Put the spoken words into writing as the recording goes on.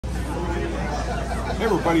Hey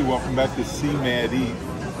everybody, welcome back to See Mad Eat.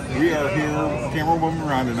 We are here, camerawoman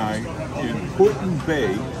Ron and I, in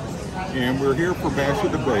Put-in-Bay, and we're here for Bash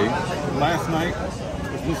at the Bay. Last night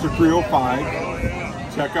was Mr.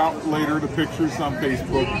 305. Check out later the pictures on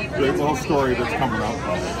Facebook. Great little story that's coming up.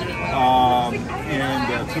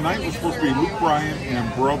 Tonight was supposed to be Luke Bryan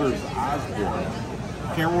and Brothers Osborne.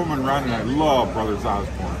 Camerawoman Ron and I love Brothers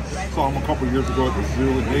Osborne. Saw them a couple years ago at the zoo,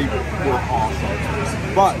 and they were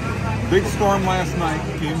awesome. But big storm last night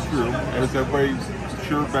came through, as everybody's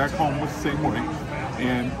sure back home was the same way,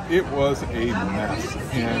 and it was a mess.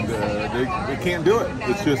 And they can't do it.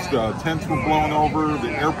 It's just tents were blown over,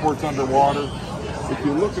 the airport's underwater. If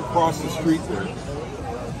you look across the street there,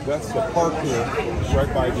 that's the park here,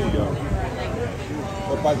 right by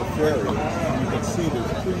the ferry. And you can see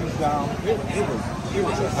there's trees down. It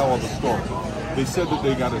was a hell of a storm. They said that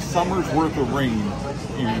they got a summer's worth of rain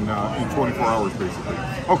in 24 hours, basically.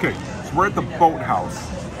 Okay, so we're at the Boathouse,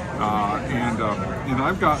 and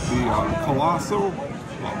I've got the Colossal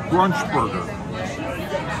Burger.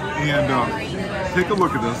 And take a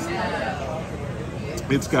look at this.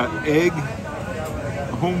 It's got egg,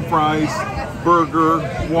 home fries, burger,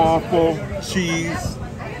 waffle, cheese,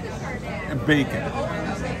 and bacon.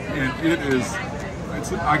 And it is,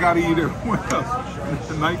 I gotta eat it with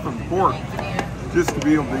a knife and fork just to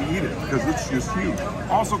be able to eat it, because it's just huge.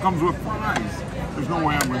 Also comes with fries. There's no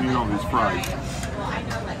way I'm gonna eat all these fries.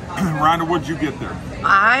 Rhonda, what'd you get there?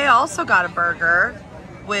 I also got a burger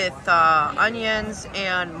with onions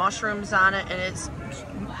and mushrooms on it, and it's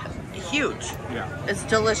huge. Yeah. It's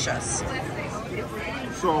delicious.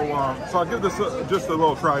 So I'll give this just a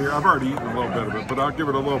little try here. I've already eaten a little bit of it, but I'll give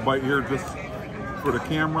it a little bite here just for the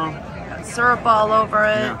camera. Got syrup all over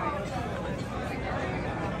it. Yeah.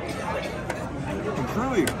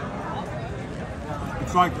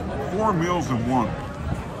 It's like 4 meals in one.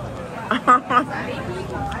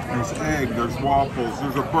 There's egg, there's waffles,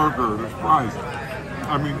 there's a burger, there's fries.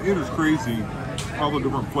 I mean, it is crazy all the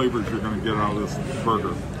different flavors you're going to get out of this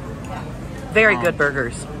burger. Very good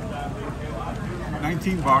burgers.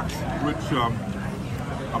 19 bucks, which I'm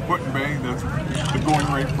Put-in-Bay, that's the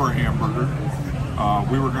going rate for a hamburger.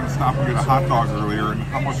 We were going to stop and get a hot dog earlier, and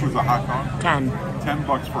how much was a hot dog? 10. 10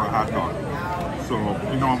 bucks for a hot dog. So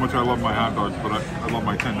you know how much I love my hot dogs, but I love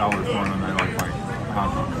my $10 more than I like my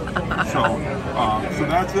hot dogs. So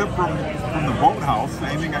that's it from the Boathouse.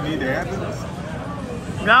 Anything I need to add to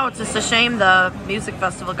this? No, it's just a shame the music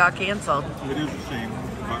festival got canceled. It is a shame,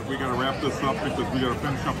 but we got to wrap this up because we got to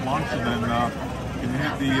finish up lunch and then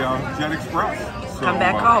hit the Jet Express. So, come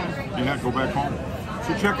back home. Yeah, go back home.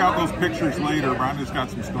 So check out those pictures later. Rhonda's got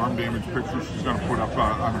some storm damage pictures she's going to put up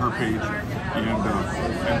on her page,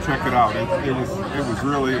 and check it out. It was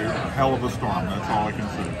really a hell of a storm. That's all I can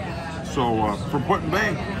say. So from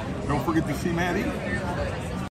Put-in-Bay, don't forget to see Matt Eat.